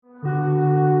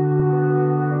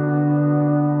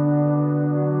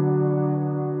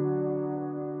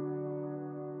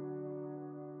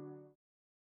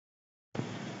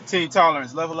Team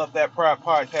Tolerance, Level Up That Pride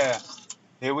podcast.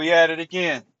 Here we at it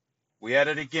again. We at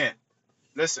it again.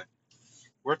 Listen,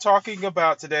 we're talking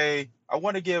about today. I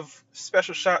want to give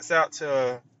special shots out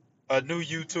to a new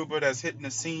YouTuber that's hitting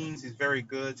the scenes. He's a very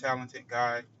good, talented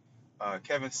guy,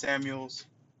 Kevin Samuels.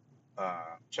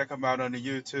 Check him out on the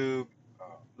YouTube.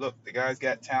 Look, the guy's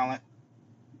got talent.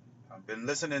 I've been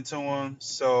listening to him.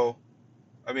 So,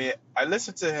 I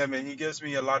listen to him and he gives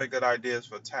me a lot of good ideas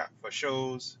for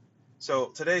shows.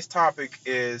 So today's topic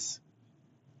is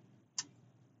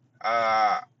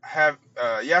have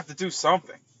you have to do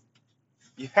something.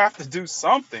 You have to do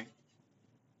something.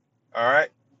 All right.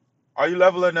 Are you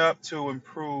leveling up to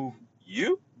improve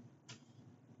you?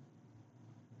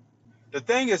 The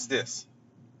thing is this: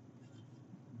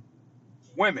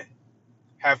 women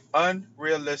have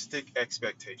unrealistic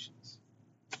expectations.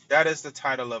 That is the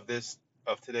title of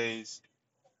today's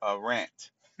rant.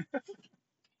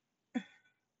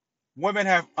 Women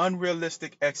have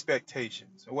unrealistic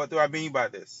expectations. What do I mean by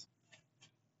this?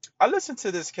 I listened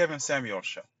to this Kevin Samuel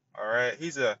show. All right,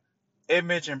 he's a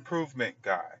image improvement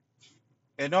guy.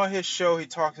 And on his show, he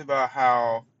talks about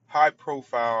how not high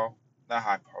profile,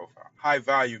 high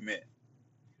value men,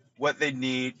 what they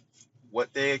need,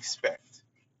 what they expect.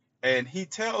 And he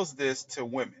tells this to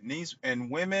women.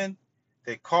 Women,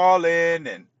 they call in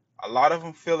and a lot of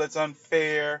them feel it's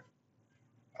unfair.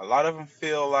 A lot of them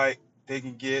feel like they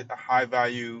can get a high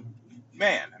value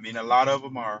man. A lot of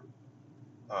them are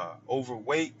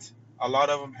overweight. A lot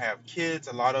of them have kids.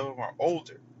 A lot of them are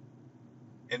older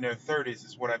in their 30s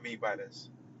is what I mean by this.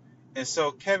 And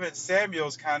so Kevin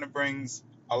Samuels kind of brings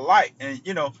a light. And,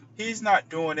 he's not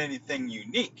doing anything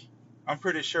unique. I'm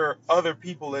pretty sure other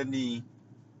people in the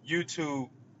YouTube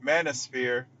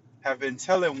manosphere have been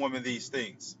telling women these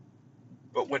things.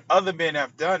 But when other men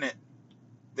have done it,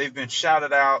 they've been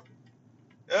shouted out,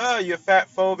 oh, you're fat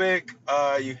phobic,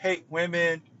 you hate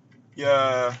women, you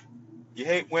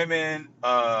hate women,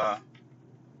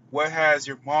 what has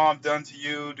your mom done to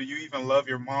you? Do you even love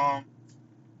your mom?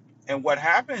 And what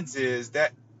happens is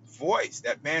that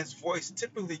man's voice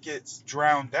typically gets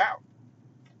drowned out.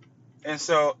 And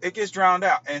so it gets drowned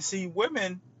out. And see,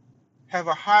 women have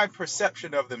a high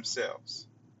perception of themselves.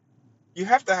 You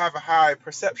have to have a high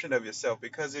perception of yourself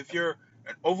because if you're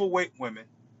an overweight woman,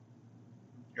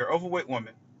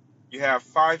 you have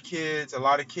 5 kids, a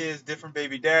lot of kids, different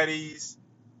baby daddies,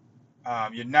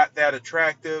 you're not that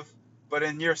attractive, but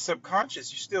in your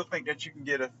subconscious, you still think that you can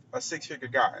get a six-figure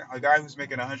guy, a guy who's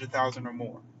making 100,000 or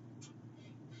more.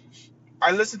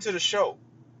 I listen to the show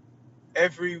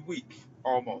every week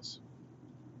almost.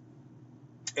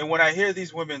 And when I hear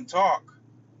these women talk,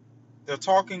 they're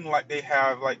talking like they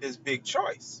have like this big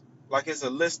choice. Like it's a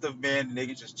list of men and they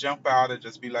can just jump out and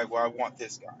just be like, well, I want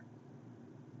this guy.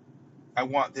 I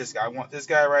want this guy. I want this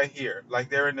guy right here. Like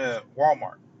they're in the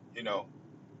Walmart, you know.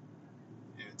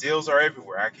 Deals are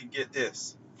everywhere. I can get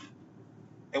this.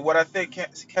 And what I think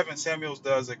Kevin Samuels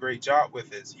does a great job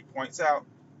with is he points out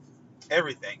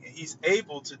everything. And he's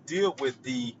able to deal with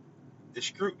the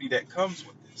scrutiny that comes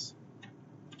with this.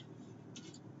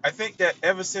 I think that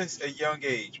ever since a young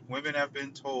age, women have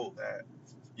been told that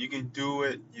you can do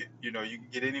it. You can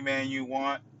get any man you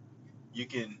want. You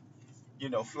can,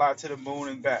 fly to the moon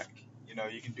and back.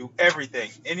 You can do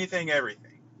everything, anything, everything.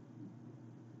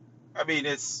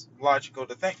 It's logical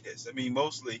to think this.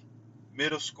 Mostly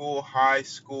middle school, high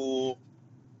school,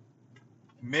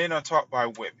 men are taught by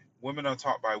women. Women are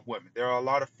taught by women. There are a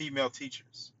lot of female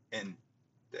teachers in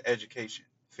the education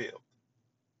field.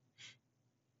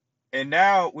 And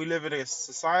now we live in a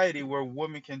society where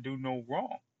women can do no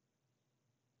wrong.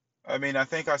 I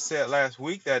think I said last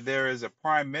week that there is a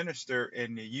prime minister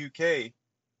in the UK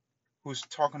who's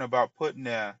talking about putting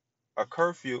a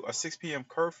curfew, a 6 p.m.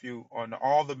 curfew on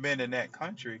all the men in that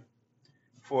country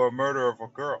for a murder of a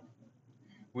girl.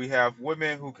 We have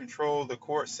women who control the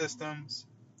court systems.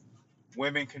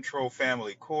 Women control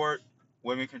family court.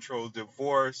 Women control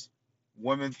divorce.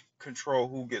 Women control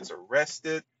who gets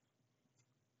arrested.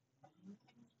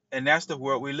 And that's the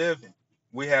world we live in.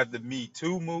 We have the Me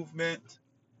Too movement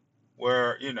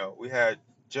where, we had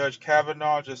Judge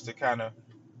Kavanaugh, just to kind of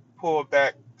pull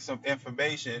back some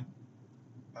information.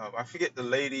 I forget the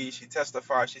lady, she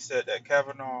testified, she said that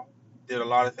Kavanaugh did a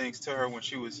lot of things to her when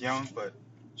she was young, but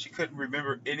she couldn't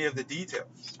remember any of the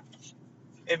details.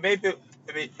 And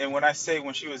and when I say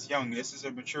when she was young, this is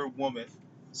a mature woman,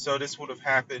 so this would have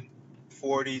happened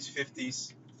 40s,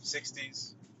 50s,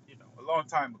 60s, a long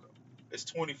time ago. It's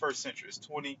 21st century, it's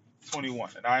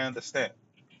 2021, and I understand.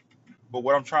 But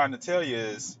what I'm trying to tell you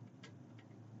is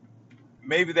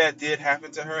maybe that did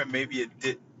happen to her and maybe it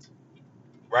didn't,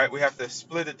 right? We have to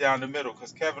split it down the middle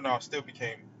because Kavanaugh still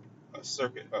became a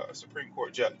Supreme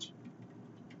Court judge.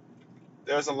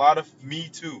 There's a lot of Me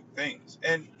Too things.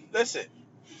 And listen,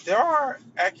 there are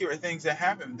accurate things that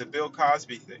happen. The Bill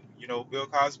Cosby thing. Bill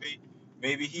Cosby,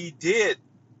 maybe he did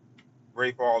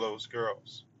rape all those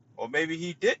girls, or maybe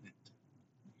he didn't.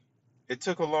 It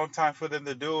took a long time for them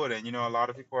to do it, and a lot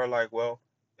of people are like, well,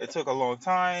 it took a long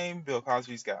time. Bill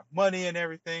Cosby's got money and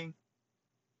everything.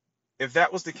 If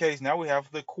that was the case, now we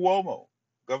have the Cuomo,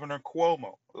 Governor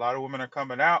Cuomo. A lot of women are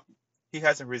coming out. He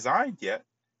hasn't resigned yet.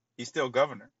 He's still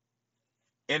governor.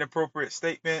 Inappropriate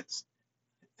statements,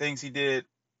 things he did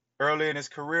early in his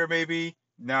career, maybe.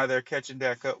 Now they're catching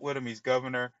back up with him. He's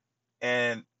governor.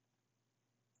 And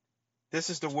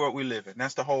this is the world we live in.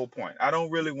 That's the whole point. I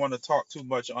don't really want to talk too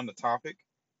much on the topic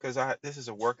because this is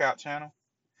a workout channel.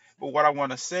 But what I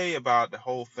want to say about the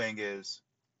whole thing is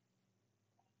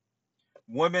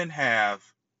women have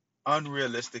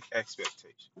unrealistic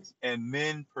expectations and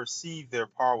men perceive their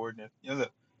power.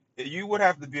 Look, you would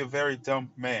have to be a very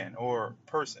dumb man or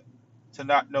person to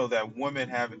not know that women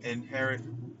have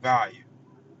inherent value.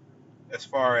 As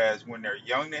far as when they're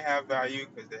young, they have value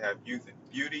because they have youth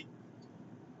and beauty.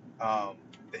 Um,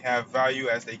 they have value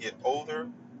as they get older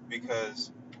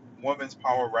because women's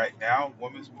power right now,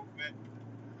 women's movement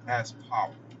has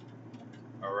power.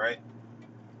 All right.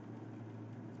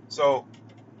 So,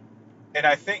 and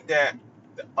I think that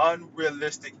the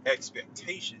unrealistic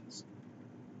expectations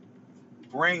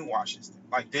brainwashes them.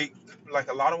 Like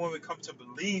a lot of women come to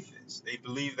believe this. They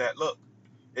believe that, look,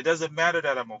 it doesn't matter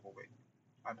that I'm overweight.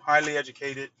 I'm highly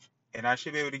educated and I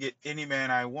should be able to get any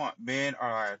man I want. Men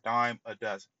are a dime a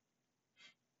dozen.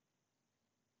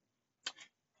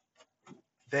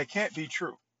 That can't be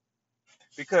true.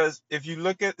 Because if you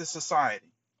look at the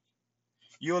society,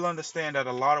 you'll understand that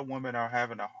a lot of women are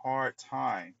having a hard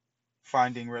time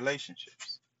finding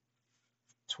relationships.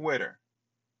 Twitter,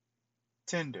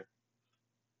 Tinder,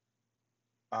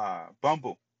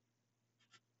 Bumble,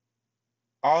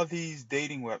 all these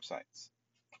dating websites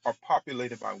are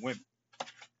populated by women.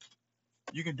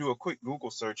 You can do a quick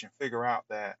Google search and figure out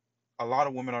that a lot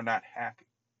of women are not happy.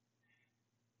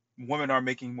 Women are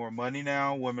making more money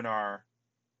now. Women are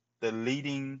the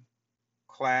leading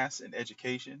class in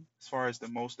education as far as the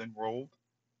most enrolled.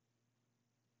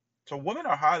 So women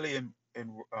are highly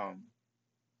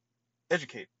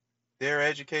educated. They're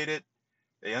educated.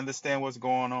 They understand what's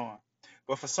going on.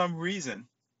 But for some reason,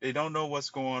 they don't know what's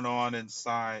going on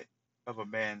inside of a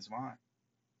man's mind.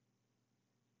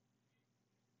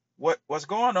 What's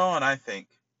going on, I think,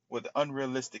 with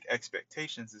unrealistic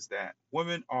expectations is that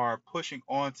women are pushing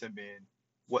on to men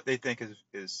what they think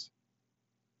is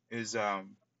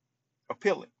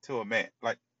appealing to a man.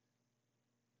 Like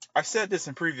I've said this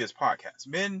in previous podcasts,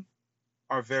 men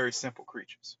are very simple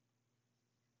creatures.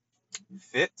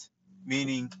 Fit,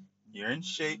 meaning you're in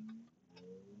shape.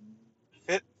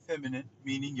 Fit, feminine,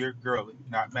 meaning you're girly,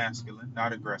 not masculine,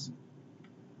 not aggressive,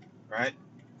 right?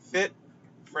 Fit,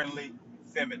 friendly,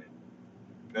 feminine.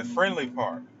 The friendly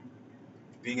part,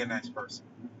 being a nice person.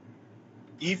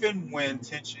 Even when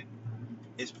tension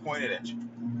is pointed at you,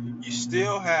 you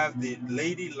still have the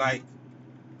ladylike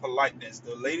politeness,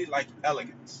 the ladylike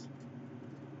elegance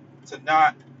to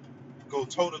not go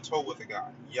toe to toe with a guy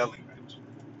yelling at you.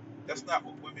 That's not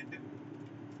what women do.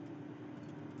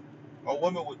 A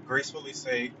woman would gracefully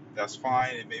say, that's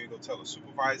fine, and maybe go tell a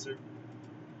supervisor,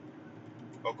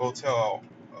 or go tell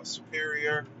a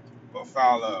superior, or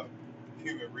file a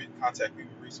contact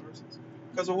human resources.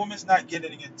 Because a woman's not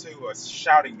getting into a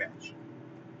shouting match.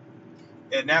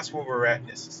 And that's where we're at in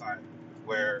this society,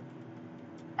 where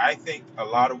I think a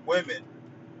lot of women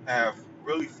have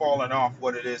really fallen off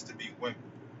what it is to be women.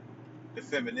 The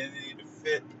femininity, the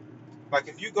fit. Like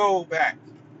if you go back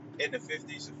in the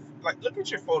 50s, like look at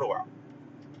your photo album.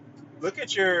 Look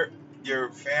at your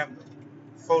family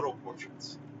photo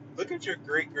portraits. Look at your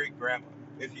great great grandmother.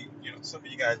 If some of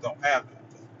you guys don't have that.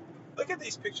 Look at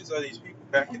these pictures of these people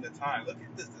back in the time. Look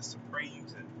at the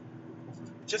Supremes, and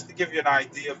just to give you an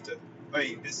idea of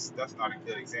that's not a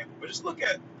good example, but just look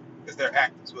at, because they're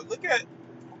actors, but look at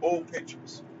old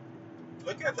pictures.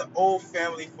 Look at the old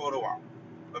family photo album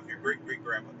of your great great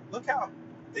grandmother. Look how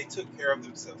they took care of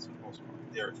themselves for the most part.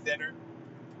 They're thinner,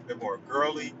 they're more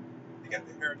girly, they got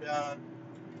their hair done,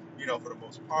 for the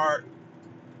most part.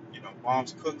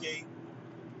 Mom's cooking.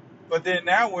 But then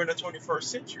now we're in the 21st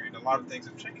century and a lot of things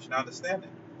have changed. And I understand that.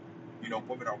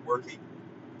 Women are working,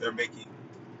 they're making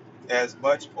as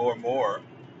much or more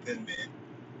than men.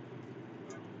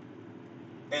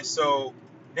 And so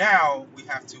now we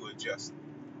have to adjust,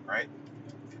 right?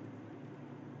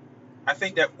 I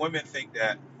think that women think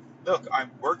that, look,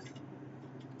 I'm working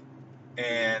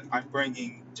and I'm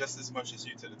bringing just as much as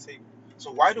you to the table.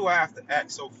 So why do I have to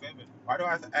act so feminine? Why do I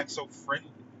have to act so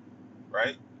friendly,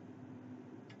 right?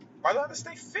 Why do I have to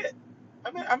stay fit?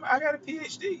 I mean, I got a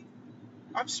PhD.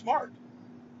 I'm smart.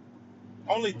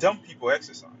 Only dumb people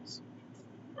exercise,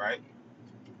 right?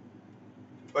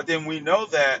 But then we know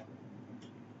that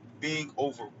being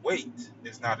overweight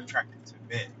is not attractive to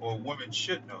men, or women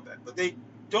should know that, but they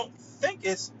don't think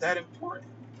it's that important.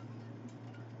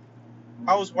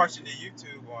 I was watching the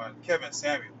YouTube on Kevin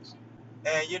Samuels,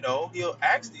 and he'll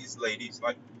ask these ladies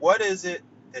like, "What is it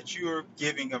that you're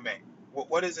giving a man?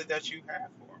 What is it that you have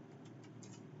for him?"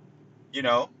 You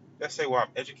know, let's say, "Well,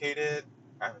 I'm educated,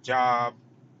 I have a job,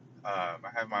 I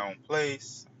have my own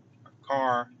place, a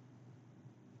car."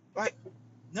 Like,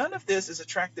 none of this is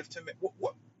attractive to me.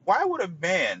 Why would a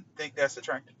man think that's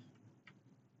attractive?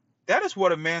 That is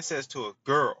what a man says to a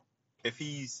girl if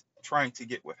he's trying to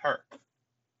get with her.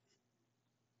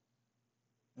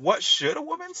 What should a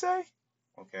woman say?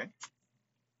 Okay,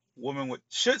 woman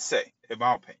should say, in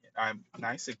my opinion, I'm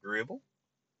nice, agreeable,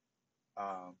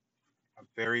 um, I'm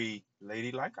very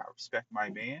ladylike. I respect my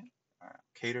man, I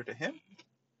cater to him,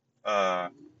 uh,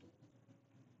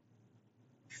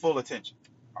 full attention.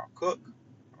 I'll cook,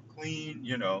 I'll clean.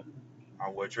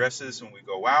 I'll wear dresses when we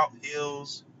go out,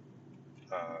 heels,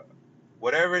 uh,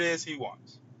 whatever it is he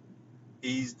wants.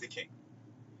 He's the king.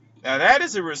 Now that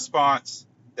is a response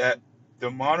that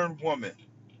the modern woman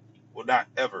will not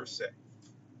ever say.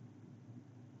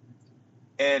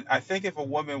 And I think if a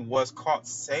woman was caught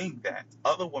saying that,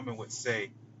 other women would say,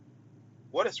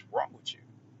 "What is wrong with you?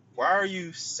 Why are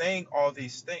you saying all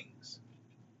these things?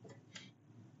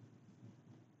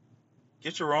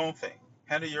 Get your own thing.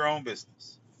 Handle your own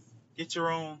business. Get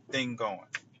your own thing going."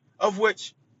 Of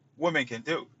which women can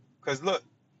do. Because look,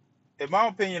 in my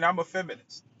opinion, I'm a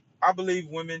feminist. I believe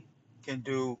women can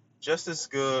do just as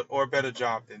good or a better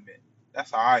job than men.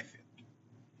 That's how I feel.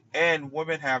 And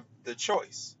women have the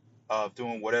choice of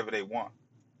doing whatever they want.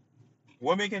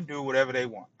 Women can do whatever they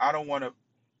want. I don't want to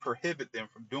prohibit them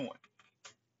from doing.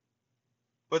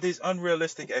 But these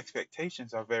unrealistic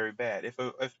expectations are very bad. If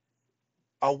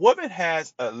a woman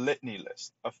has a litany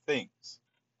list of things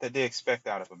that they expect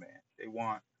out of a man, they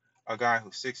want a guy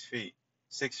who's 6 feet,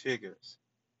 six figures,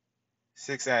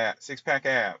 six pack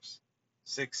abs,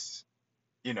 6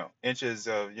 inches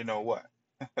of what,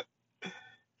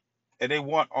 and they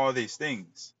want all these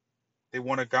things. They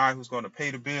want a guy who's going to pay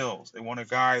the bills. They want a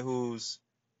guy who's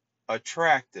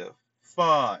attractive,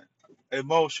 fun,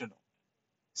 emotional,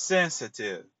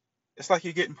 sensitive. It's like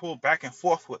you're getting pulled back and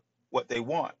forth with what they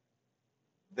want.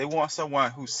 They want someone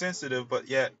who's sensitive but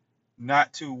yet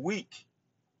not too weak.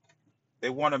 They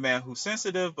want a man who's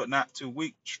sensitive but not too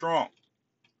weak, strong.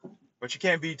 But you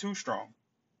can't be too strong.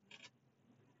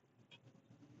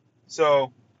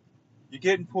 So you're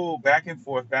getting pulled back and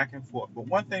forth, back and forth. But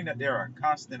one thing that they are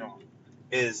constant on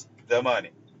is the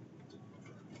money.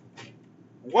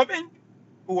 Women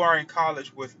who are in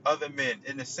college with other men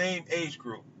in the same age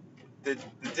group, the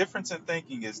difference in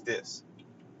thinking is this.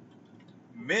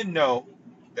 Men know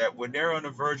that when they're on the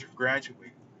verge of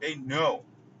graduating, they know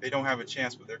they don't have a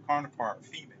chance with their counterpart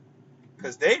female.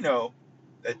 Because they know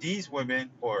that these women,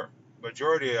 or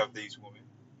majority of these women,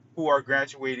 who are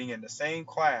graduating in the same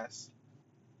class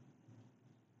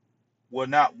will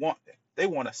not want them. They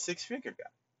want a six-figure guy,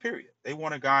 period. They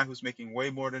want a guy who's making way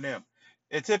more than them.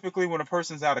 And typically, when a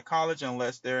person's out of college,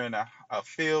 unless they're in a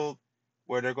field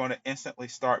where they're going to instantly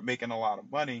start making a lot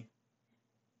of money,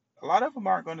 a lot of them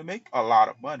aren't going to make a lot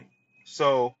of money.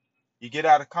 So you get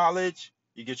out of college,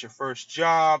 you get your first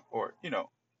job, or,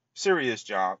 serious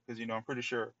job, because, I'm pretty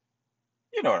sure,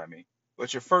 you know what I mean.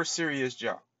 But your first serious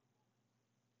job.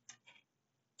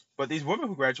 But these women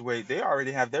who graduate, they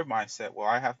already have their mindset. Well,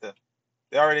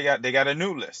 they got a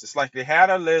new list. It's like they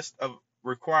had a list of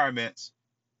requirements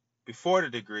before the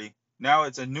degree. Now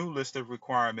it's a new list of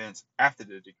requirements after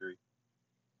the degree.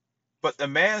 But the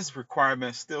man's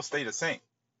requirements still stay the same,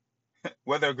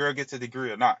 whether a girl gets a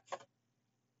degree or not.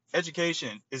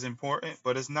 Education is important,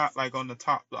 but it's not like on the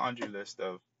top laundry list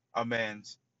of a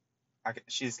man's.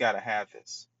 She's got to have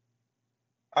this.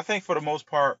 I think for the most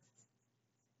part,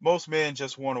 most men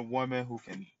just want a woman who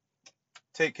can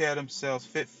take care of themselves,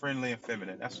 fit, friendly, and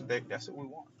feminine. That's what we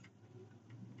want.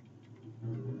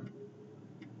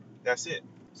 That's it.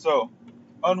 So,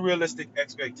 unrealistic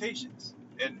expectations.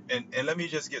 And let me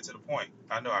just get to the point.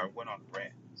 I know I went on a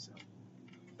rant. So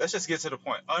let's just get to the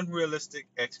point. Unrealistic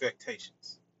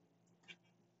expectations.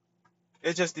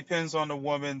 It just depends on the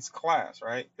woman's class,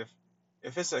 right?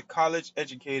 If it's a college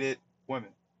educated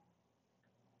woman,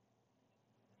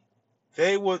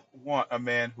 they would want a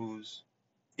man who's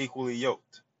equally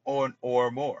yoked or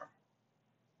more.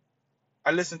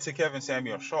 I listened to Kevin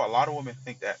Samuel show. A lot of women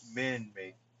think that men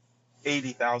make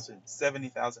 $80,000,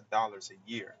 $70,000 a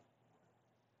year.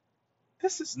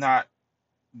 This is not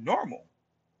normal.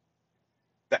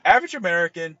 The average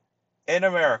American in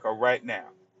America right now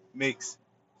makes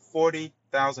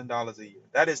 $40,000 a year.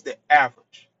 That is the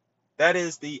average. That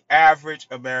is the average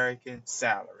American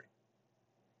salary.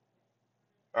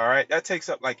 All right, that takes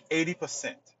up like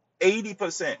 80%.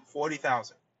 80%,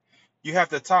 40,000. You have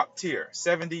the top tier,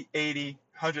 70, 80,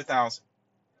 100,000.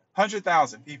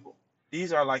 100,000 people.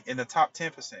 These are like in the top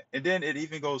 10%. And then it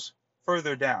even goes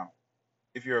further down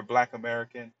if you're a black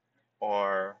American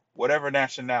or whatever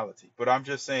nationality. But I'm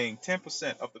just saying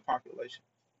 10% of the population.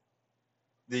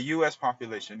 The US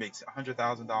population makes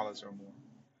 $100,000 or more.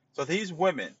 So these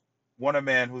women want a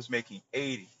man who's making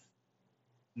 80,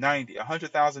 90,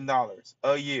 $100,000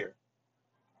 a year.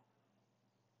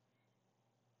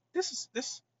 This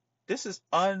is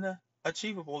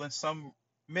unachievable in some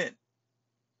men.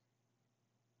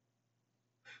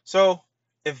 So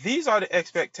if these are the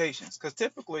expectations, because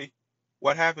typically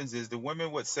what happens is the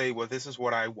women would say, well, this is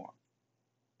what I want.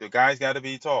 The guy's got to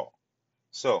be tall.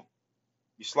 So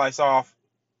you slice off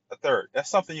a third. That's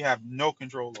something you have no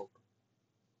control over.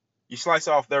 You slice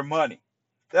off their money.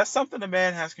 That's something the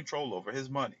man has control over, his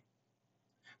money.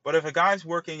 But if a guy's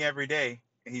working every day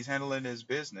and he's handling his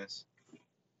business,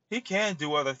 he can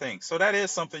do other things. So that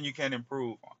is something you can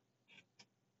improve on.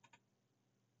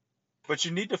 But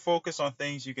you need to focus on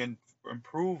things you can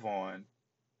improve on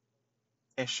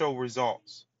and show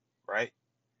results, right?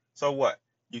 So what?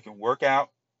 You can work out,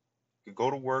 you can go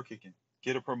to work, you can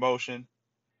get a promotion,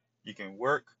 you can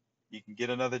work, you can get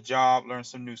another job, learn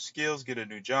some new skills, get a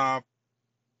new job,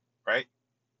 right?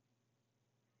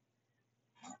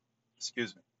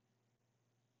 Excuse me.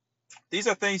 These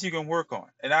are things you can work on.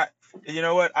 You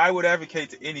know what? I would advocate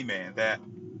to any man that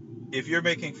if you're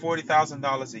making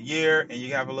 $40,000 a year and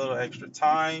you have a little extra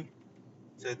time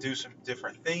to do some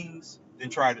different things, then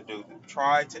try to do them.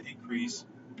 Try to increase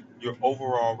your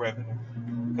overall revenue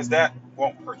because that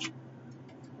won't hurt you.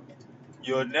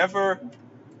 You'll never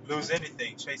lose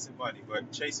anything chasing money,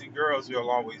 but chasing girls, you'll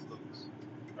always lose.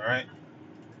 All right?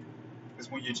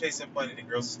 Because when you're chasing money, the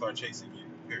girls will start chasing you.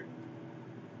 Period.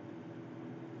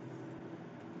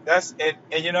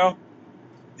 And you know,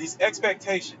 these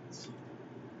expectations,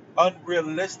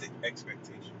 unrealistic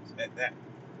expectations at that.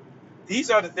 These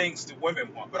are the things the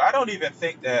women want, but I don't even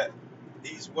think that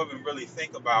these women really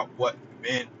think about what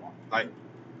men want. Like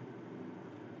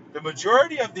the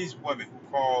majority of these women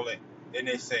who call it and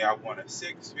they say, I want a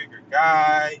six-figure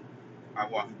guy, I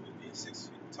want him to be 6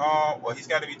 feet tall, well, he's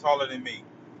got to be taller than me,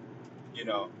 you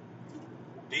know,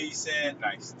 decent,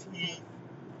 nice teeth,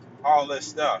 all this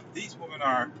stuff. These women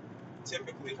are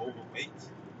typically overweight,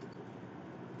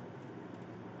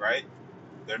 right?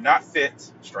 They're not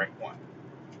fit, strike one.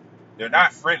 They're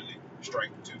not friendly,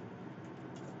 strike two.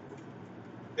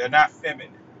 They're not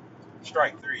feminine,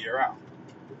 strike three, you're out.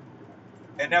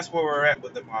 And that's where we're at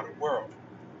with the modern world.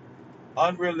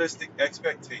 Unrealistic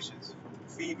expectations from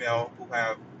female who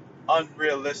have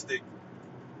unrealistic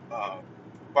uh,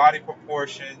 body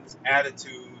proportions,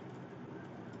 attitude,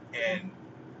 and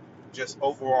just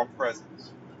overall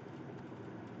presence.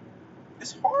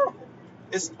 It's horrible.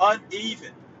 It's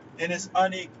uneven and it's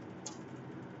unequal.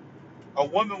 A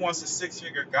woman wants a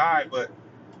six-figure guy, but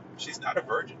she's not a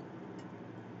virgin.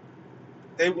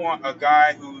 They want a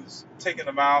guy who's taking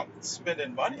them out,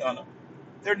 spending money on them.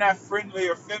 They're not friendly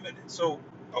or feminine. So,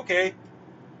 okay,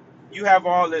 you have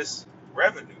all this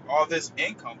revenue, all this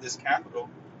income, this capital.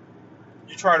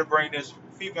 You try to bring this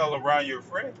female around your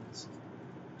friends.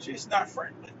 She's not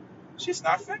friendly. She's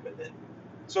not feminine.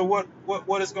 So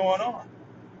what is going on?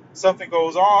 Something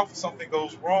goes off, something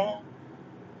goes wrong,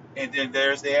 and then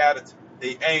there's the attitude,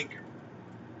 the anger,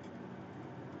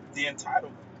 the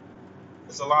entitlement.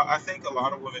 It's a lot. I think a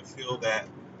lot of women feel that.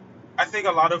 I think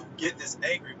a lot of get this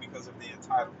angry because of the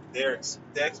entitlement.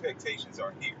 The expectations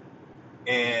are here,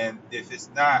 and if it's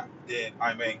not, then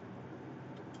I'm angry,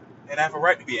 and I have a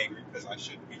right to be angry because I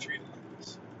shouldn't be treated like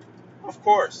this. Of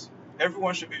course,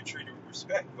 everyone should be treated with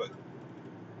respect, but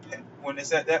when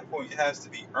it's at that point, it has to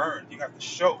be earned. You have to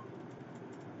show,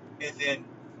 and then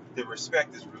the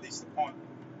respect is released upon you.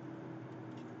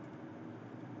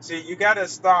 See, you gotta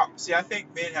stop. See, I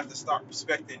think men have to stop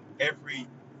respecting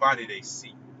everybody they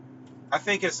see. I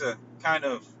think it's a kind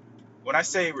of when I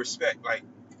say respect, like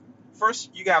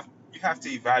first you have to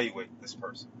evaluate this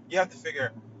person. You have to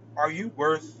figure, are you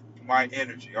worth my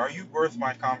energy? Are you worth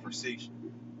my conversation?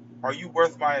 Are you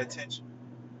worth my attention?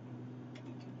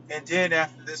 And then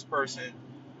after this person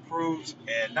proves,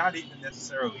 and not even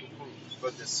necessarily proves,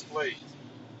 but displays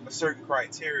a a certain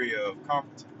criteria of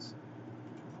competence,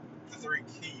 the three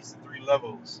keys, the three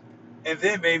levels, and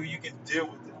then maybe you can deal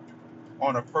with it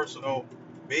on a personal,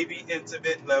 maybe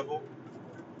intimate level,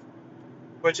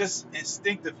 but just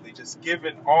instinctively, just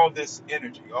giving all this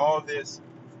energy, all this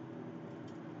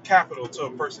capital to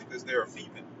a person because they're a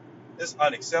female. It's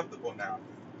unacceptable now.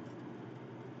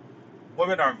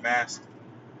 Women are masculine.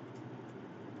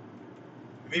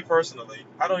 Me personally,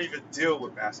 I don't even deal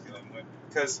with masculine women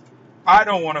because I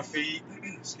don't want to feed,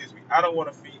 excuse me, I don't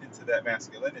want to feed into that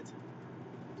masculinity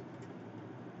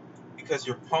because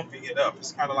you're pumping it up.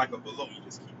 It's kind of like a balloon. You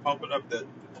just keep pumping up the,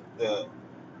 the,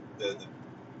 the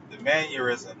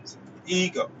mannerisms, the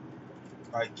ego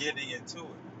by getting into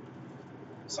it.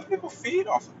 Some people feed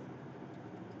off of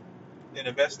it. And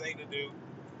the best thing to do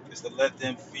is to let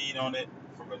them feed on it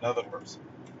from another person.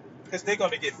 Because they're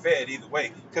going to get fed either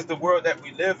way. Because the world that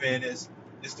we live in is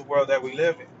the world that we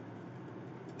live in.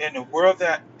 And the world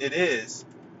that it is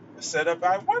set up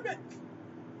by women.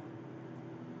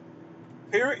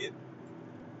 Period.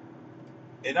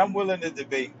 And I'm willing to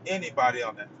debate anybody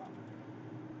on that topic.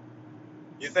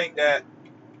 You think that,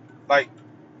 like,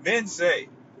 men say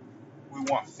we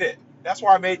want fit. That's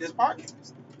why I made this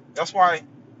podcast. That's why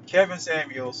Kevin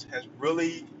Samuels has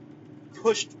really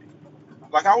pushed me.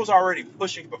 Like, I was already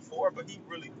pushing before, but he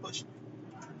really pushed me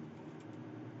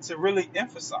to really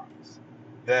emphasize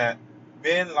that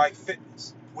men like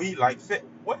fitness. We like fit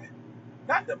women.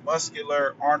 Not the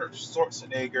muscular Arnold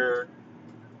Schwarzenegger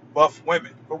buff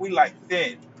women, but we like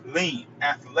thin, lean,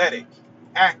 athletic,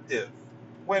 active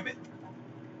women.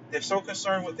 They're so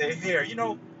concerned with their hair. You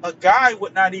know, a guy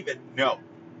would not even know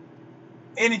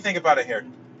anything about a hair.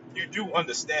 You do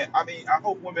understand. I mean, I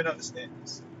hope women understand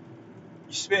this.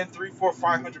 You spend 3, 4,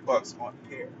 $500 on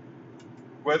hair.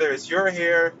 Whether it's your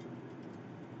hair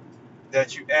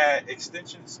that you add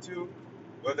extensions to,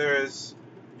 whether it's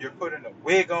you're putting a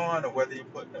wig on or whether you're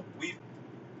putting a weave,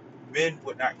 men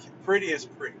would not care. Pretty is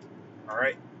pretty. All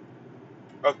right?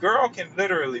 A girl can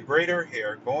literally braid her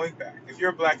hair going back. If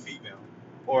you're a black female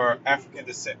or African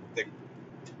descent,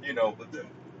 with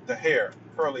the hair,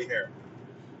 curly hair,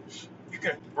 you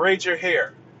can braid your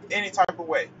hair any type of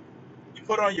way. You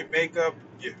put on your makeup,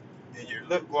 and your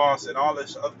lip gloss, and all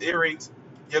this other earrings,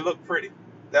 you look pretty.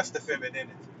 That's the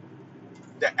femininity,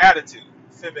 the attitude,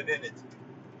 femininity,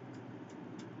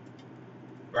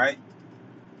 right?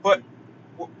 But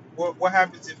what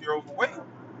happens if you're overweight?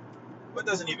 Well, it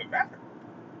doesn't even matter.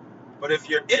 But if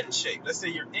you're in shape, let's say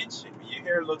you're in shape and your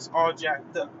hair looks all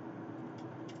jacked up,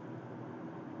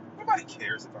 nobody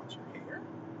cares about your hair.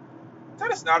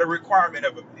 That is not a requirement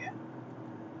of a man.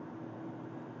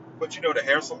 But the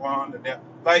hair salon,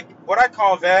 like what I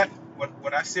call that,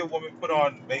 when I see a woman put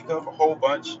on makeup a whole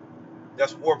bunch,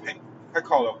 that's war paint. I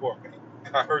call it war paint.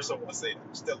 I heard someone say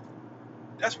that. Still,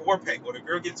 that's war paint. When a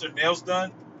girl gets her nails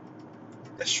done,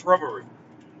 that's shrubbery.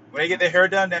 When they get their hair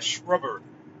done, that's shrubbery.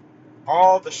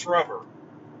 All the shrubbery.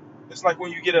 It's like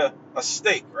when you get a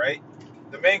steak, right?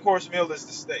 The main course meal is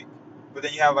the steak. But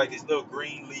then you have like these little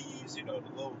green leaves, the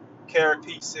little carrot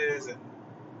pieces, and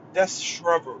that's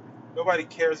shrubbery. Nobody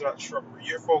cares about shrubbery.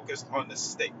 You're focused on the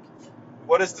steak.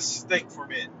 What is the steak for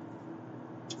men?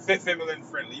 Fit, feminine,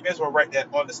 friendly. You may as well write that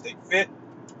on the steak. Fit,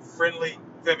 friendly,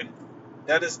 feminine.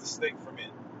 That is the steak for men.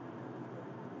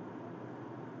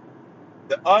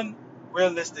 The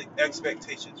unrealistic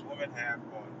expectations women have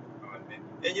on men.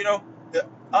 And the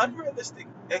unrealistic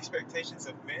expectations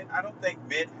of men, I don't think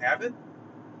men have it.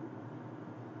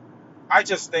 I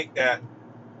just think that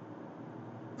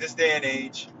this day and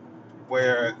age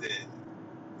where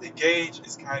the gauge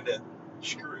is kind of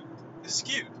screwed. It's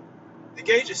skewed. The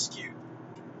gauge is skewed.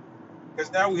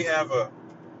 Because now we have a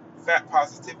fat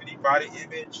positivity body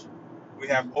image. We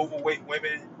have overweight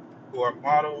women who are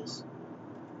models.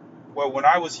 Well, when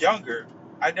I was younger,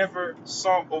 I never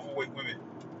saw overweight women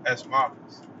as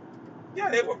models. Yeah,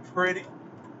 they were pretty.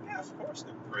 Yeah, of course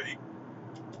they're pretty.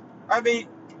 I mean,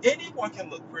 anyone can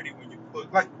look pretty when you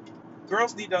like,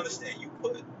 girls need to understand, you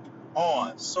put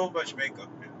on so much makeup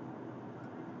now.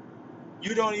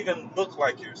 You don't even look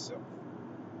like yourself.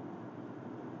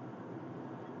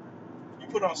 You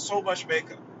put on so much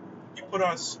makeup. You put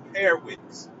on hair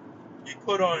wigs. You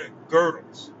put on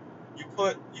girdles. You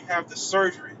have the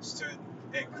surgeries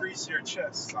to increase your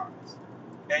chest size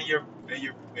and your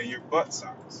butt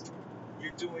size.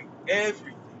 You're doing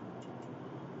everything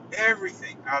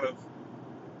out of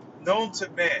known to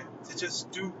man to just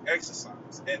do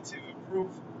exercise and to improve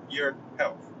your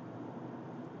health.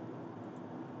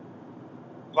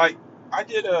 Like I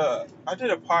did a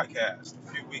podcast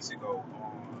a few weeks ago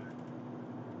on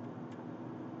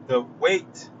the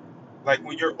weight, like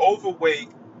when you're overweight,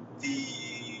 the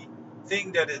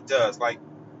thing that it does, like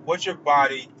what's your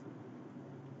body,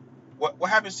 what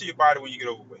happens to your body when you get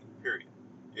overweight, period.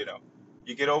 You know,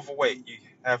 you get overweight, you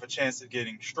have a chance of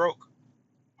getting stroke,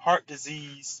 heart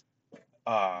disease,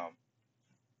 um,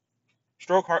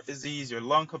 heart disease, your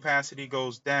lung capacity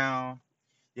goes down,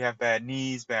 you have bad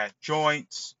knees, bad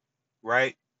joints,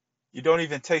 right? You don't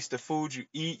even taste the food you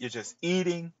eat, you're just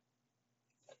eating.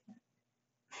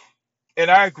 And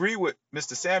I agree with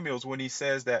Mr. Samuels when he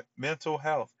says that mental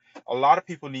health, a lot of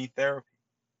people need therapy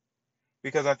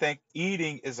because I think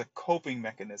eating is a coping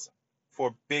mechanism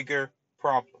for bigger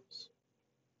problems.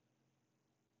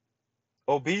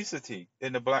 Obesity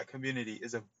in the black community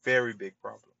is a very big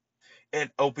problem.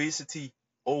 And obesity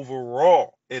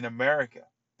overall in America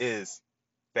is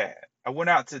bad. I went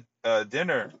out to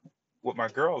dinner with my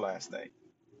girl last night.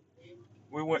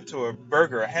 We went to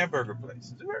a hamburger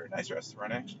place. It's a very nice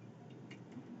restaurant, actually.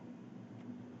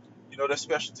 You know, their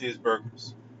specialty is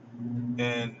burgers.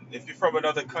 And if you're from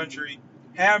another country,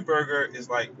 hamburger is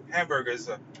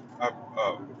a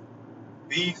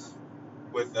beef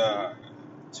with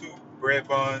two bread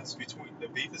buns. Between the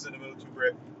beef is in the middle, two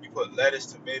bread. You put lettuce,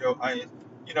 tomato, onion.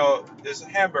 You know, there's a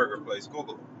hamburger place.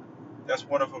 Google it. That's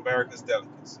one of America's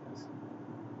delicacies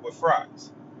with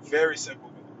fries. Very simple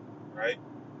meal, right?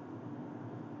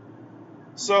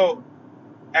 So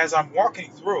as I'm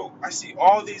walking through, I see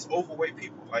all these overweight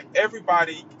people. Like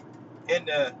everybody in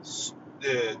the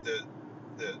the,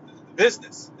 the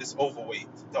business is overweight.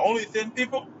 The only thin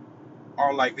people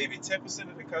are like maybe 10%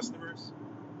 of the customers,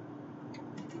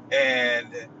 and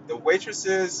the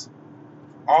waitresses,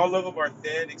 all of them are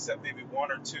thin except maybe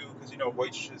one or two, because you know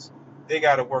waitresses they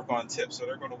got to work on tips, so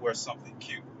they're going to wear something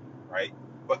cute, right?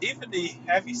 But even the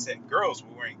heavy set girls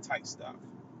were wearing tight stuff,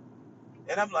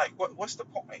 and I'm like, what's the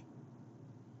point?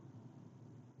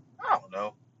 I don't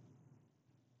know.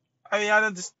 I mean, I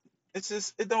don't just it's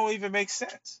just it don't even make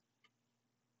sense.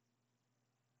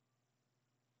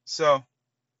 So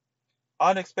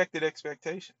unexpected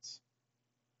expectations.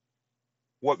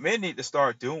 What men need to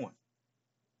start doing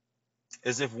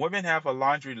is if women have a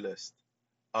laundry list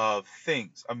of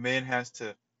things a man has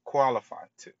to qualify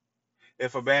to.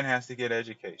 If a man has to get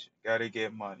education, got to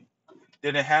get money,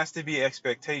 then it has to be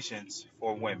expectations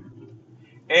for women.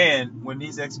 And when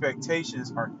these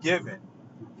expectations are given,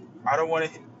 I don't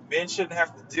want to. Men shouldn't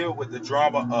have to deal with the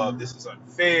drama of this is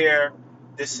unfair.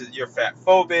 This is you're fat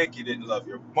phobic. You didn't love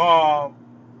your mom.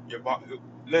 Your mom.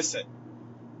 Listen,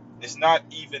 it's not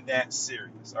even that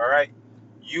serious. All right.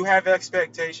 You have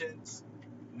expectations.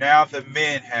 Now the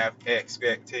men have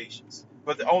expectations.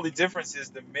 But the only difference is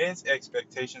the men's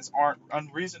expectations aren't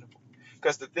unreasonable.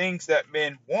 Because the things that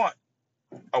men want,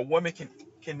 a woman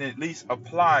can at least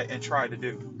apply and try to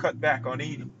do. Cut back on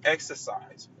eating,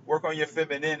 exercise, work on your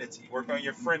femininity, work on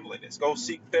your friendliness, go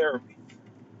seek therapy.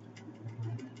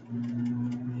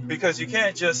 Because you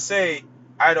can't just say,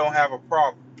 I don't have a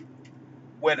problem,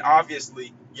 when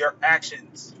obviously your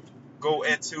actions go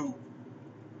into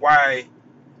why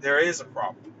there is a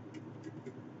problem.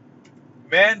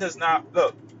 Man does not,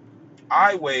 look,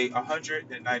 I weigh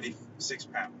 196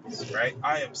 pounds, right?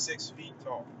 I am 6 feet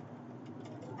tall.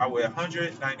 I weigh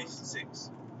 196.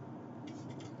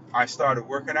 I started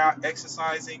working out,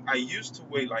 exercising. I used to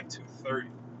weigh like 230.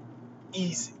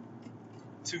 Easy.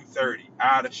 230.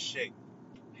 Out of shape.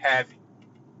 Heavy.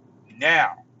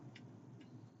 Now,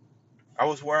 I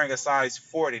was wearing a size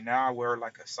 40. Now I wear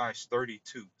like a size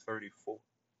 32, 34.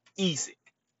 Easy.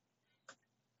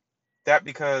 That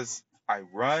because I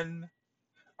run,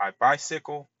 I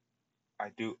bicycle, I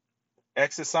do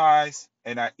exercise,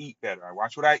 and I eat better. I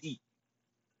watch what I eat.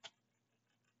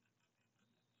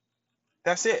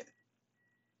 That's it.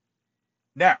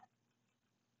 Now,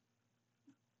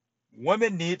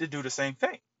 women need to do the same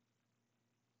thing.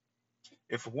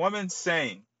 If a woman's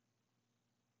saying,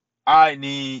 I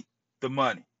need the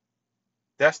money,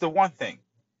 that's the one thing.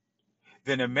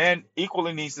 Then a man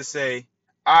equally needs to say,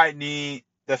 I need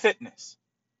the fitness.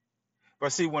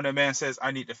 But see, when a man says,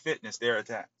 I need the fitness, they're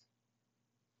attacked.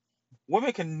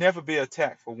 Women can never be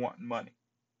attacked for wanting money.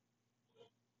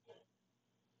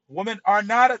 Women are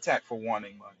not attacked for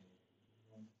wanting money.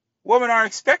 Women are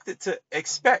expected to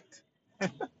expect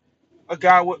a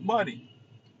guy with money,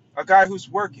 a guy who's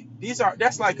working.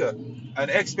 That's like an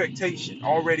expectation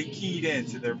already keyed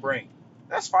into their brain.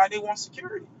 That's fine. They want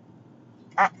security.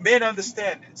 Men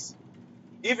understand this.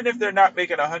 Even if they're not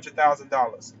making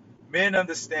 $100,000, men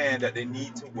understand that they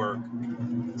need to work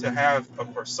to have a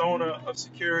persona of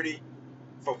security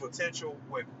for potential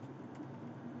women.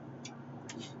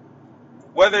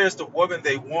 Whether it's the woman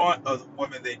they want or the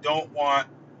woman they don't want,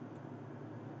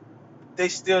 they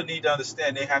still need to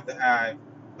understand they have to have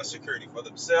a security for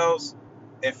themselves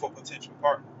and for potential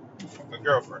partner, a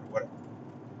girlfriend, whatever.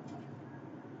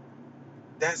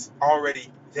 That's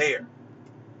already there.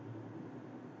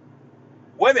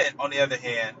 Women, on the other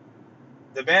hand,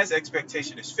 the man's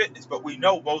expectation is fitness, but we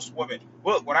know most women.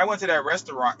 Look, when I went to that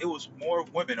restaurant, it was more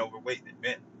women overweight than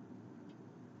men.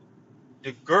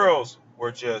 The girls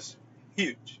were just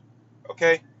huge.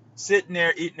 Okay? Sitting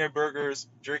there eating their burgers,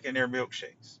 drinking their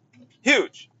milkshakes.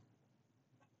 Huge.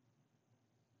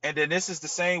 And then this is the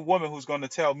same woman who's going to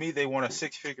tell me they want a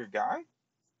six-figure guy.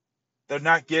 They're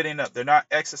not getting up. They're not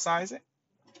exercising.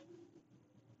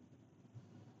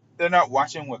 They're not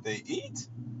watching what they eat.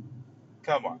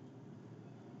 Come on.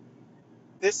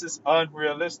 This is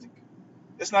unrealistic.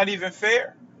 It's not even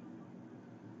fair.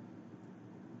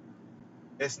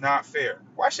 It's not fair.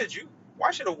 Why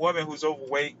should a woman who's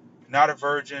overweight, not a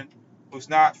virgin, who's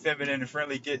not feminine and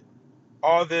friendly get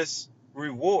all this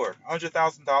reward?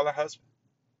 $100,000 husband?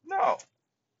 No.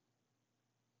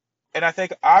 And I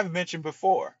think I've mentioned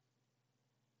before,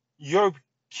 your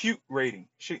cute rating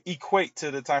should equate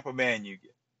to the type of man you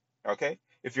get. Okay?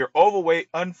 If you're overweight,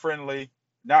 unfriendly,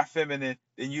 not feminine,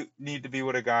 then you need to be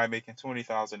with a guy making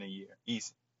 20,000 a year.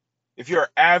 Easy. If you're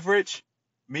average,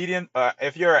 median,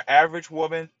 if you're an average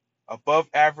woman, above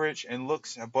average in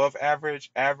looks, above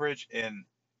average, average in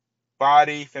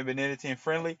body, femininity, and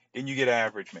friendly, then you get an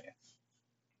average man.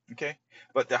 Okay?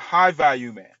 But the high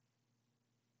value man,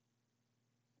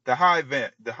 the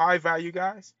high value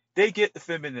guys, they get the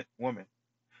feminine woman.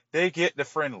 They get the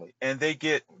friendly, and they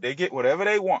get whatever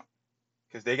they want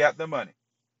because they got the money.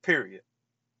 Period.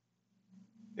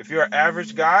 If you're an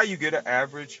average guy, you get an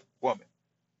average woman.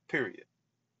 Period.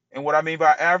 And what I mean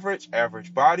by average,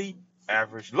 average body,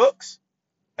 average looks,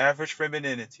 average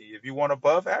femininity. If you want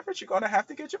above average, you're gonna have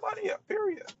to get your money up.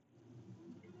 Period.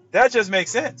 That just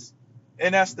makes sense.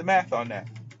 And that's the math on that.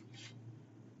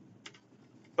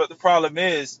 But the problem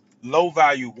is low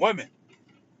value women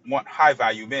want high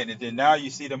value men. And then now you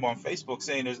see them on Facebook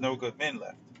saying there's no good men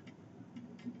left.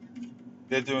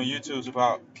 They're doing YouTubes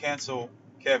about cancel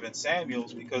Kevin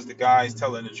Samuels because the guy's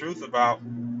telling the truth about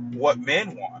what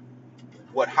men want,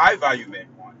 what high value men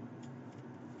want,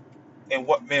 and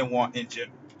what men want in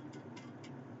general.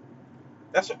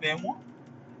 That's what men want.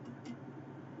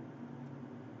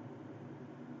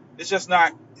 It's just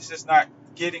not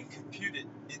getting computed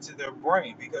into their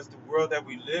brain because the world that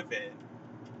we live in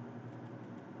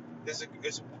is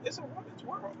a woman's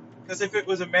world. Because if it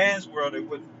was a man's world, it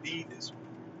wouldn't be this way.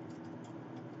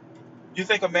 You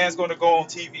think a man's going to go on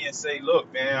TV and say,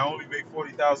 "Look, man, I only make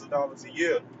 $40,000 a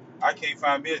year. I can't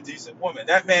find me a decent woman."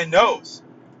 That man knows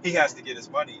he has to get his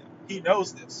money up. He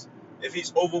knows this. If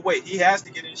he's overweight, he has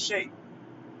to get in shape.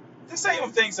 The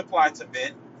same things apply to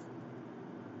men.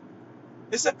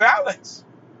 It's a balance.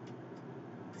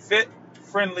 Fit,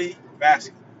 friendly,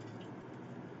 masculine.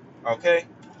 Okay?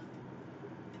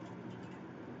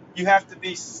 You have to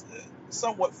be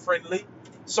somewhat friendly,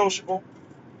 sociable,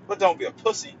 but don't be a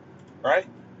pussy, right?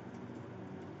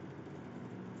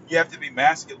 You have to be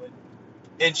masculine,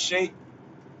 in shape,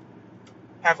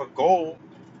 have a goal.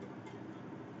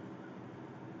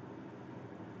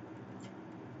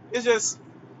 It's just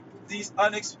these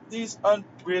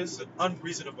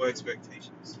unreasonable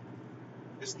expectations.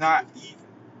 It's not even.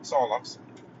 That's all I'm saying.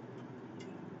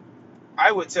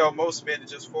 I would tell most men to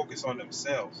just focus on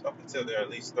themselves up until they're at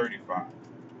least 35.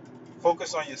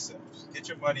 Focus on yourselves. Get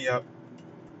your money up.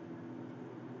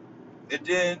 And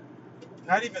then,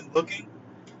 not even looking,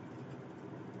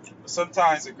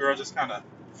 sometimes a girl just kind of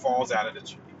falls out of the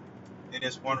tree. And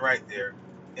there's one right there.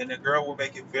 And the girl will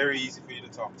make it very easy for you to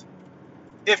talk to.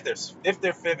 If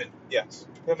they're feminine, yes,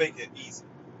 they'll make it easy.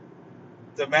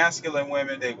 The masculine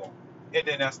women, they won't. And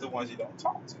then that's the ones you don't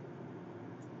talk to.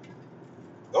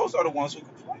 Those are the ones who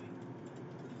complain.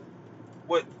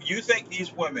 What you think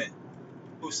these women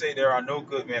who say there are no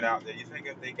good men out there, you think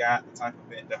if they got the type of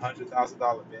men, the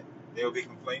 $100,000 men, they will be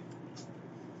complaining?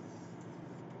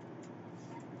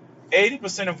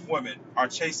 80% of women are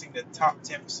chasing the top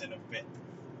 10% of men.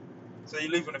 So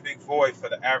you're leaving a big void for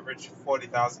the average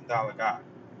 $40,000 guy.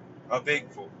 A big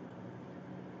void.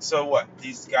 So what?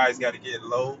 These guys got to get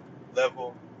low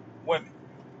level women.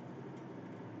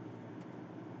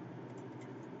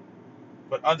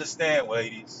 But understand,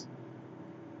 ladies,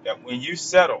 that when you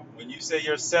settle, when you say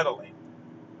you're settling,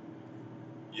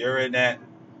 you're in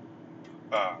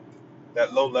uh,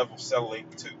 that low level settling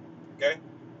too. Okay?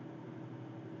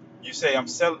 You say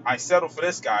I settle for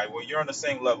this guy. Well, you're on the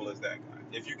same level as that guy.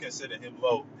 If you consider him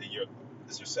low, then you're low.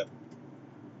 This is settling.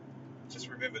 Just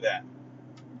remember that.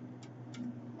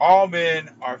 All men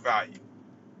are valued,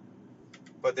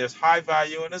 but there's high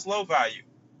value and there's low value.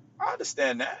 I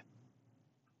understand that.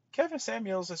 Kevin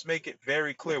Samuels has make it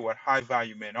very clear what high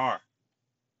value men are.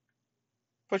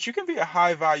 But you can be a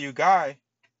high value guy.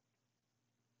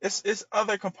 It's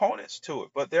other components to it,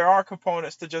 but there are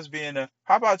components to just being a.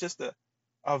 How about just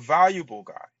a valuable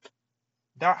guy,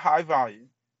 not high value.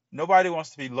 Nobody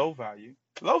wants to be low value.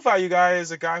 Low value guy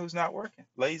is a guy who's not working,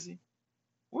 lazy.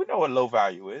 We know what low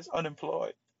value is.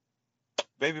 Unemployed,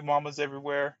 baby mamas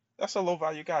everywhere. That's a low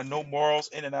value guy. No morals,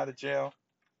 in and out of jail.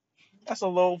 That's a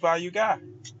low value guy.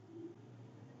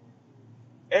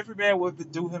 Every man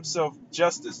would do himself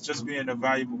justice just being a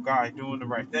valuable guy, doing the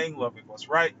right thing, loving what's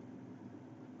right.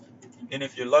 And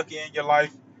if you're lucky in your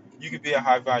life, you could be a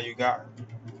high value guy.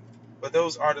 But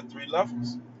those are the three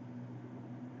levels.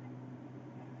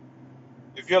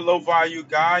 If you're a low value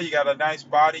guy, you got a nice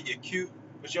body, you're cute,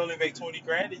 but you only make 20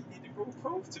 grand, you need to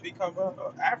prove to become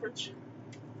a average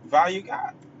value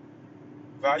guy.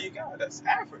 Value guy, that's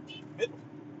average, middle.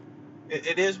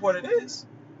 It is what it is.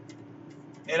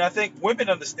 And I think women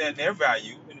understand their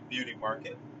value in the beauty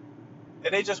market,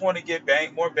 and they just want to get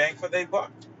more bang for their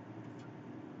buck.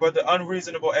 But the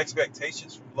unreasonable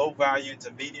expectations from low value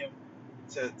to medium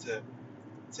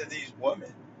to these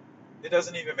women, it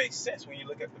doesn't even make sense when you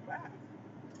look at the math.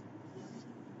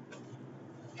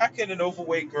 How can an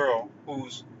overweight girl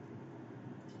who's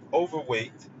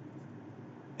overweight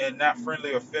and not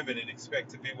friendly or feminine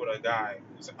expect to be with a guy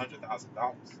who's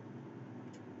 $100,000?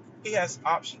 He has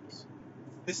options.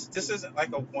 This isn't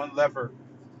like a one lever.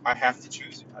 I have to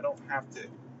choose you. I don't have to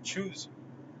choose you.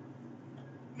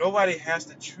 Nobody has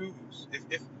to choose.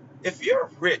 If you're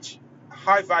rich,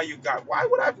 high value guy, why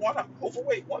would I want an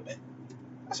overweight woman?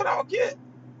 That's what I don't get.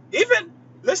 Even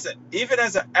listen, even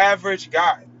as an average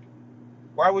guy,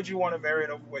 why would you want to marry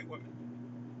an overweight woman?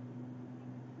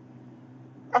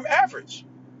 I'm average.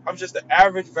 I'm just an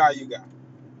average value guy.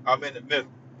 I'm in the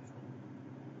middle.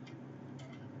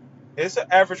 There's an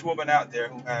average woman out there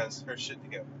who has her shit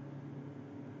together.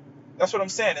 That's what I'm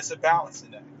saying. It's a balance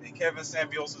in that. And Kevin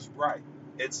Samuels is right.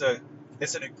 It's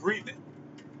an agreement.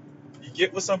 You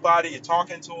get with somebody, you're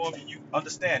talking to them, and you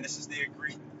understand this is the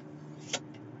agreement.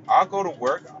 I'll go to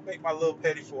work, I'll make my little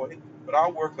petty 40, but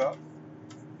I'll work up.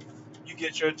 You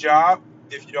get your job.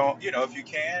 If you don't, if you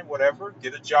can, whatever,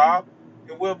 get a job,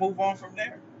 and we'll move on from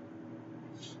there.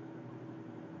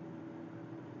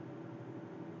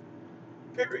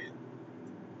 Period.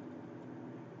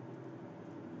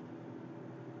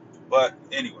 But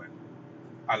anyway,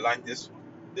 I like this one.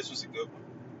 This was a good one.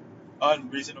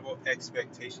 Unreasonable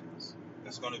expectations.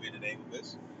 That's going to be the name of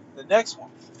this. The next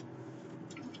one.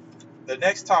 The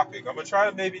next topic. I'm going to try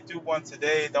to maybe do one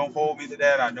today. Don't hold me to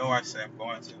that. I know I say I'm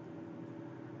going to.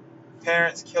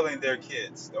 Parents killing their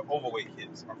kids, the overweight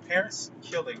kids. Are parents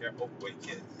killing their overweight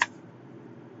kids?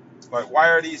 Like, why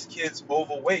are these kids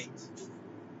overweight?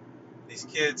 These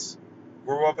kids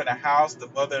grew up in a house, the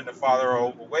mother and the father are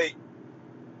overweight.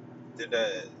 Then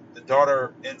the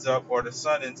daughter ends up, or the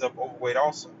son ends up overweight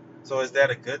also. So is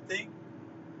that a good thing?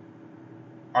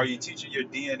 Are you teaching your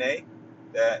DNA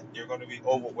that you're going to be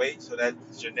overweight so that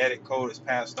genetic code is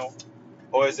passed on?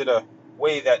 Or is it a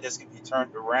way that this can be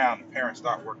turned around and parents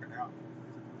start working out,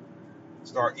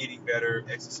 start eating better,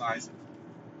 exercising,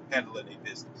 handling their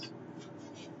business?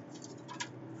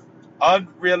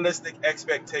 Unrealistic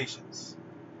expectations.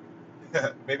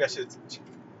 maybe I should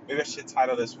maybe I should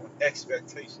title this one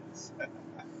Expectations.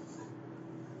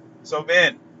 So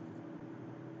men,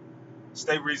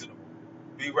 stay reasonable,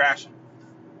 be rational,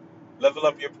 level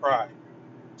up your pride.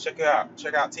 Check it out.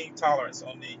 Check out Team Tolerance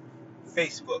on the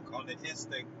Facebook, on the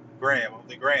Instagram, on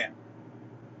the gram.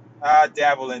 I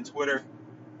dabble in Twitter.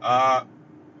 Uh,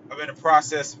 I'm in the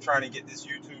process of trying to get this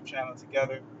YouTube channel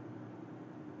together.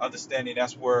 Understanding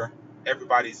that's where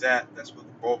everybody's at. That's where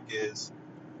the bulk is.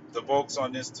 The bulk's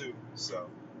on this too. So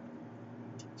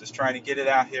just trying to get it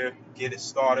out here, get it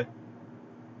started.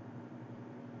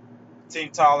 Team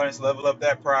Tolerance, level up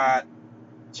that pride.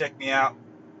 Check me out.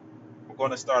 We're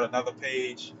going to start another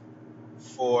page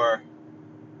for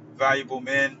valuable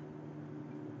men.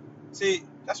 See,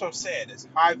 that's what I'm saying. It's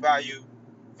high value,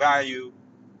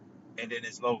 and then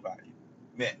it's low value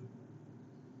men.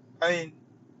 I mean,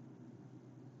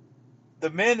 the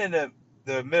men in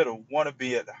the middle want to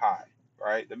be at the high,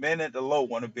 right? The men at the low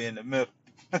want to be in the middle.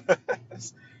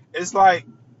 it's, it's like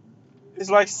it's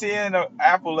like seeing an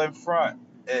apple in front.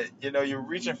 And, you're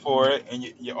reaching for it, and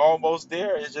you're almost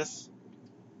there. It's just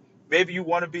maybe you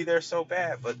want to be there so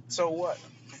bad, but so what?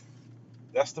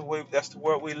 That's the way. That's the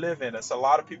world we live in. It's a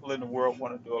lot of people in the world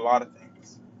want to do a lot of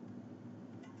things,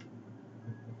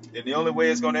 and the only way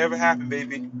it's going to ever happen,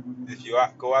 baby, is you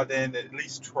go out there and at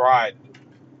least try,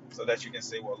 so that you can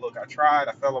say, well, look, I tried,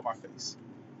 I fell on my face.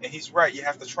 And he's right. You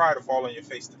have to try to fall on your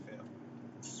face to fail.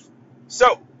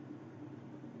 So,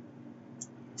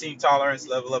 Team Tolerance,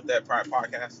 Level Up That Pride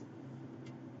podcast.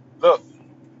 Look,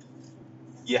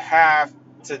 you have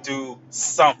to do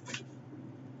something.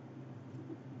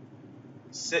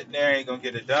 Sitting there ain't gonna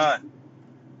get it done.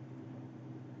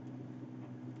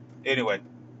 Anyway,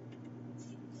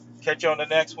 catch you on the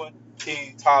next one.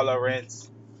 Team Tolerance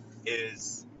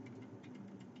is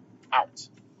out.